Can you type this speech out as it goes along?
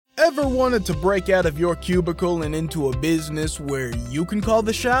Ever wanted to break out of your cubicle and into a business where you can call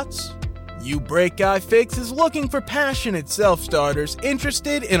the shots? iFix is looking for passionate self-starters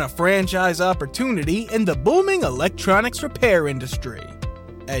interested in a franchise opportunity in the booming electronics repair industry.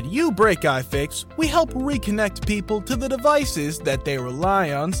 At iFix, we help reconnect people to the devices that they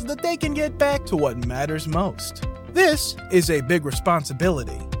rely on so that they can get back to what matters most. This is a big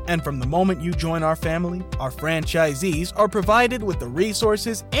responsibility, and from the moment you join our family, our franchisees are provided with the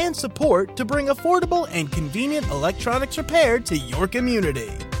resources and support to bring affordable and convenient electronics repair to your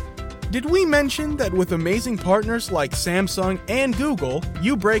community. Did we mention that with amazing partners like Samsung and Google,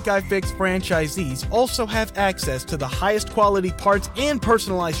 iFix franchisees also have access to the highest quality parts and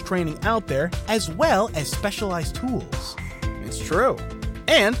personalized training out there, as well as specialized tools? It's true.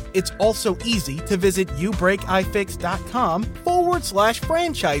 And it's also easy to visit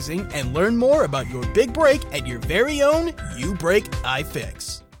ubreakifix.com/franchising and learn more about your big break at your very own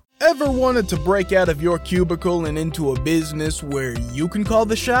iFix. Ever wanted to break out of your cubicle and into a business where you can call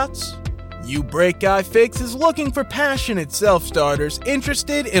the shots? iFix is looking for passionate self-starters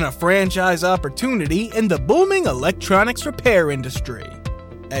interested in a franchise opportunity in the booming electronics repair industry.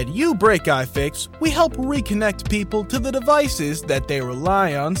 At iFix, we help reconnect people to the devices that they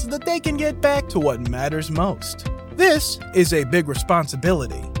rely on so that they can get back to what matters most. This is a big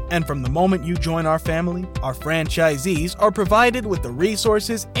responsibility, and from the moment you join our family, our franchisees are provided with the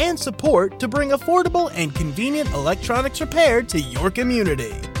resources and support to bring affordable and convenient electronics repair to your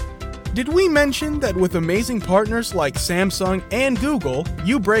community. Did we mention that with amazing partners like Samsung and Google,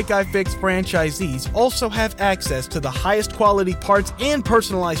 iFix franchisees also have access to the highest quality parts and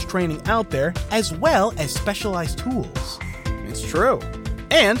personalized training out there, as well as specialized tools? It's true.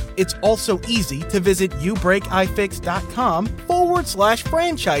 And it's also easy to visit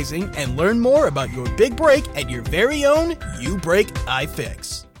ubreakifix.com/franchising and learn more about your big break at your very own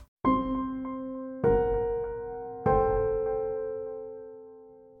iFix.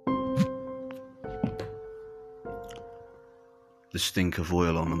 The stink of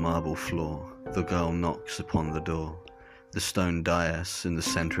oil on the marble floor. The girl knocks upon the door. The stone dais in the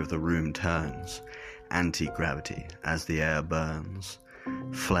center of the room turns, anti-gravity as the air burns.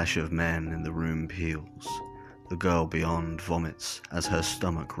 Flesh of men in the room peels. The girl beyond vomits as her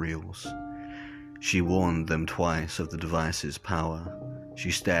stomach reels. She warned them twice of the device's power.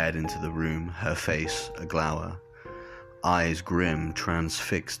 She stared into the room, her face a glower. Eyes grim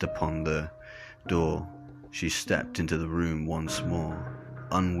transfixed upon the door. She stepped into the room once more.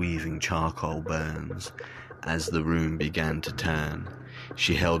 Unweaving charcoal burns. As the room began to turn,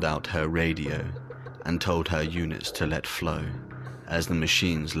 she held out her radio and told her units to let flow. As the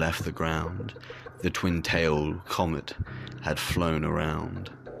machines left the ground, the twin-tailed comet had flown around.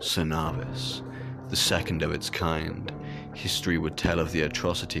 Cernavis, the second of its kind. History would tell of the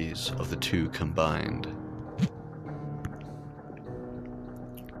atrocities of the two combined.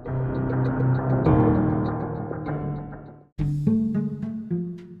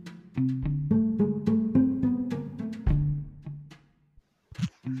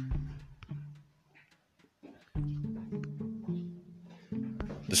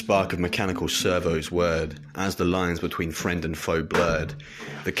 The spark of mechanical servos whirred, as the lines between friend and foe blurred.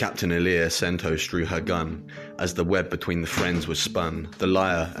 The Captain Elia Santos drew her gun, as the web between the friends was spun. The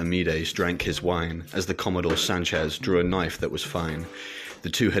liar Amides drank his wine, as the Commodore Sanchez drew a knife that was fine. The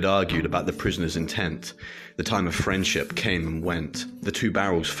two had argued about the prisoner's intent. The time of friendship came and went. The two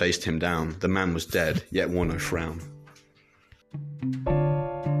barrels faced him down. The man was dead, yet wore no frown.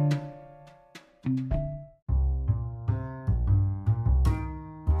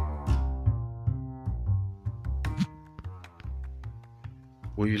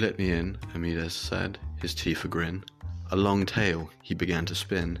 "Will you let me in?" Amides said, his teeth a grin. A long tale he began to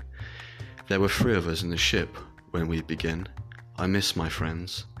spin. "There were 3 of us in the ship when we begin. I miss my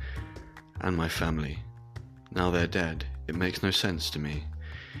friends and my family. Now they're dead, it makes no sense to me.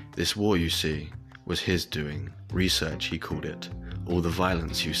 This war, you see, was his doing. Research, he called it. All the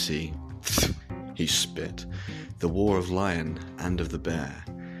violence you see." He spit. "The war of lion and of the bear.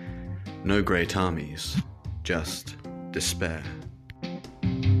 No great armies, just despair."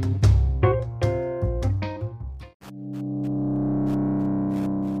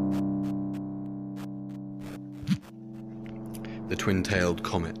 The twin-tailed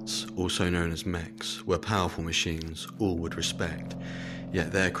comets, also known as mechs, were powerful machines all would respect,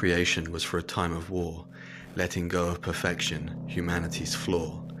 yet their creation was for a time of war, letting go of perfection, humanity's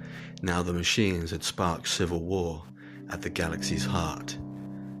flaw. Now the machines had sparked civil war at the galaxy's heart,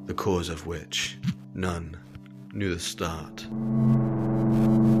 the cause of which none knew the start.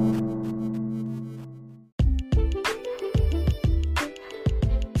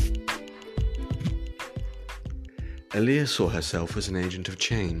 Aaliyah saw herself as an agent of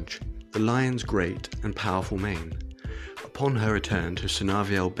change, the lion's great and powerful mane. Upon her return to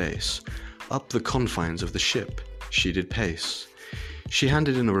Synaviel base, up the confines of the ship, she did pace. She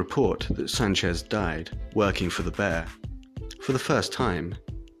handed in a report that Sanchez died, working for the bear. For the first time,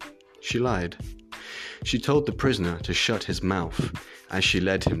 she lied. She told the prisoner to shut his mouth as she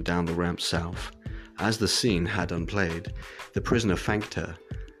led him down the ramp south. As the scene had unplayed, the prisoner thanked her.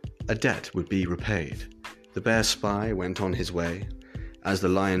 A debt would be repaid. The bear spy went on his way. As the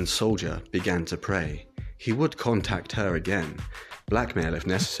lion soldier began to pray, he would contact her again, blackmail if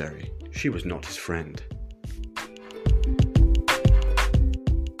necessary. She was not his friend.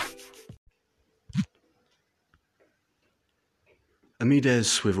 Amides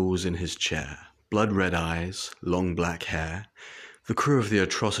swivels in his chair, blood-red eyes, long black hair. The crew of the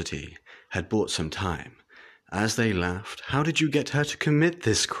atrocity had bought some time. As they laughed, "How did you get her to commit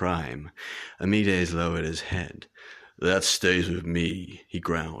this crime?" Amides lowered his head. "That stays with me," he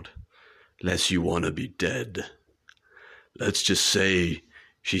growled. "Less you want to be dead. Let's just say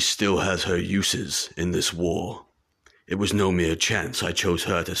she still has her uses in this war. It was no mere chance I chose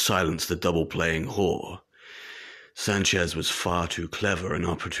her to silence the double-playing whore. Sanchez was far too clever and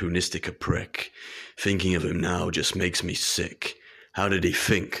opportunistic a prick. Thinking of him now just makes me sick. How did he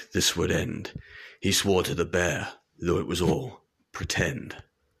think this would end? He swore to the bear, though it was all pretend."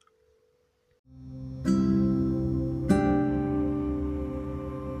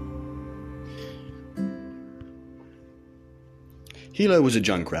 Hilo was a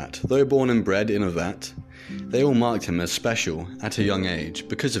junkrat, though born and bred in a vat. They all marked him as special at a young age.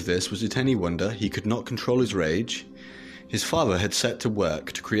 Because of this, was it any wonder he could not control his rage? His father had set to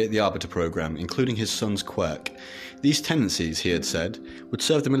work to create the Arbiter program, including his son's quirk. These tendencies, he had said, would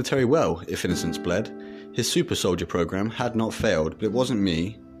serve the military well if innocence bled. His super soldier program had not failed, but it wasn't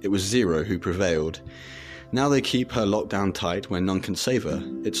me, it was Zero who prevailed. Now they keep her locked down tight where none can save her.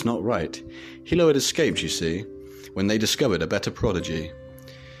 It's not right. Hilo had escaped, you see, when they discovered a better prodigy.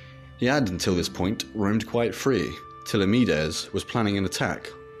 He had, until this point, roamed quite free, till Amides was planning an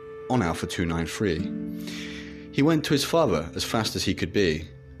attack on Alpha 293. He went to his father as fast as he could be,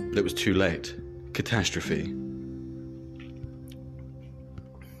 but it was too late. Catastrophe.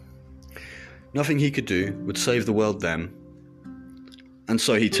 Nothing he could do would save the world then, and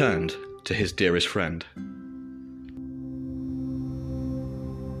so he turned to his dearest friend.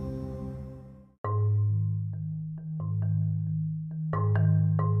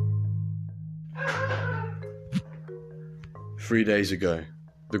 "3 days ago,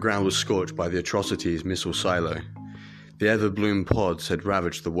 the ground was scorched by the Atrocity's missile silo. The Everbloom pods had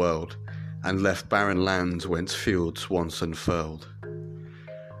ravaged the world, and left barren lands whence fields once unfurled.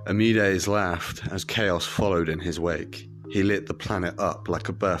 Amides laughed as chaos followed in his wake. He lit the planet up like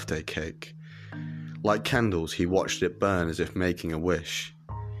a birthday cake. Like candles, he watched it burn as if making a wish.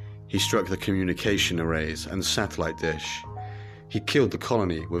 He struck the communication arrays and the satellite dish. He killed the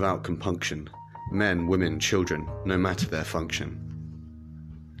colony without compunction. Men, women, children, no matter their function.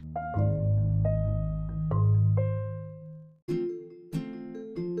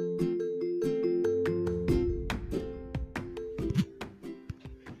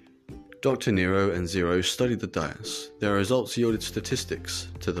 Dr. Nero and Zero studied the dais. Their results yielded statistics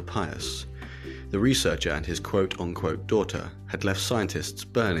to the pious. The researcher and his quote-unquote daughter had left scientists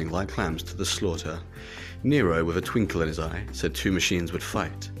burning like lambs to the slaughter. Nero, with a twinkle in his eye, said 2 machines would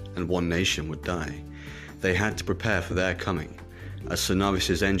fight, and 1 nation would die. They had to prepare for their coming, as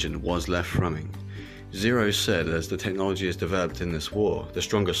Synavis's engine was left thrumming. Zero said, as the technology is developed in this war, the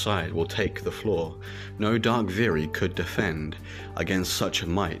stronger side will take the floor. No dark Viri could defend against such a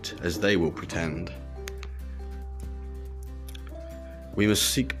might as they will pretend. We must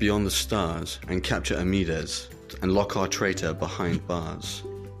seek beyond the stars and capture Amides and lock our traitor behind bars.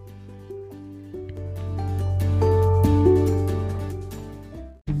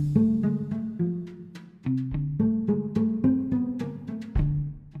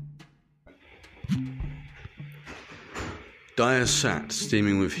 Dyer sat,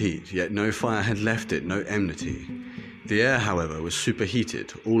 steaming with heat, yet no fire had left it, no enmity. The air, however, was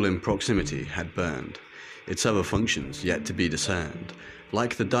superheated, all in proximity had burned, its other functions yet to be discerned.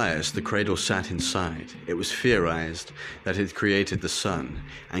 Like the dais, the cradle sat inside. It was theorized that it created the sun,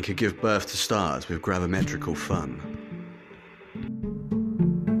 and could give birth to stars with gravimetrical fun.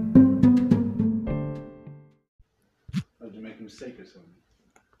 Did you make a mistake or something?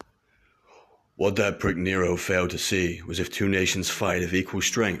 What that prick Nero failed to see was if 2 nations fight of equal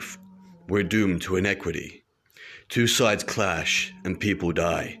strength, we're doomed to inequity. 2 sides clash and people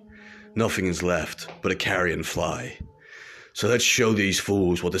die. Nothing is left but a carrion fly. So let's show these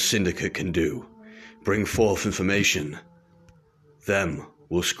fools what the syndicate can do. Bring forth information. Them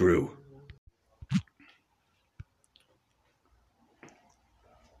will screw.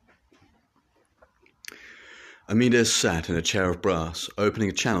 Arbiters sat in a chair of brass, opening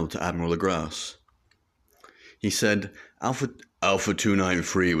a channel to Admiral Legras. He said Alpha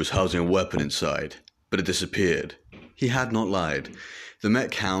 293 was housing a weapon inside, but it disappeared. He had not lied. The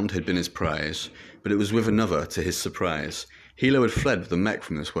mech hound had been his prize, but it was with another to his surprise. Hilo had fled with the mech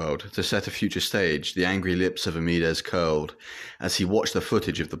from this world. To set a future stage, the angry lips of Arbiters curled as he watched the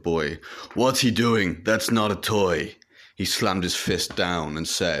footage of the boy. "What's he doing? That's not a toy." He slammed his fist down and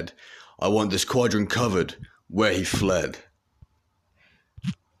said, "I want this quadrant covered where he fled."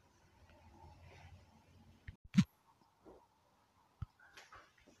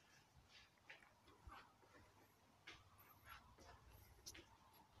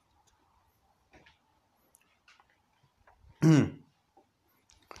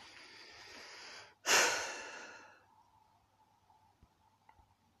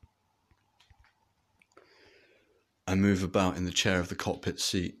 I move about in the chair of the cockpit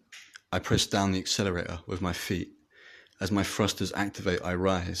seat. I press down the accelerator with my feet. As my thrusters activate, I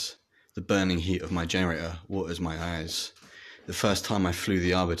rise. The burning heat of my generator waters my eyes. The first time I flew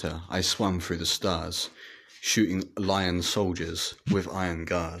the Arbiter, I swam through the stars, shooting lion soldiers with iron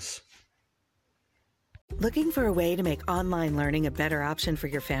gauze. Looking for a way to make online learning a better option for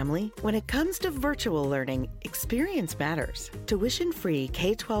your family? When it comes to virtual learning, experience matters. Tuition-free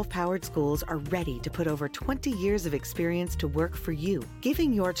K-12-powered schools are ready to put over 20 years of experience to work for you,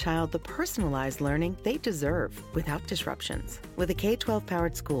 giving your child the personalized learning they deserve without disruptions. With a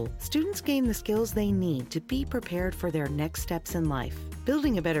K-12-powered school, students gain the skills they need to be prepared for their next steps in life,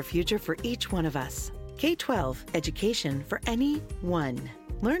 building a better future for each one of us. K-12, education for anyone.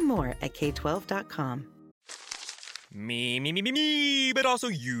 Learn more at k12.com. Me, but also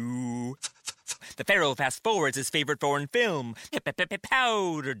you. The Pharaoh fast forwards his favorite foreign film,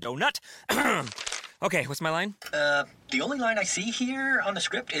 Powder Donut. Okay, what's my line? The only line I see here on the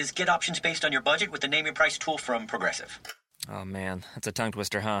script is get options based on your budget with the Name Your Price tool from Progressive. Oh man, that's a tongue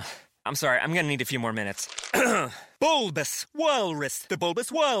twister, huh? I'm sorry, I'm gonna need a few more minutes. Bulbous Walrus, the Bulbous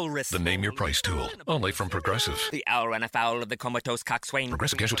Walrus. The Name Your Price tool, only from Progressive. The owl ran afoul of the comatose coxswain.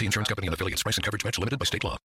 Progressive Casualty Insurance Company and affiliates. Price and coverage match limited by state law.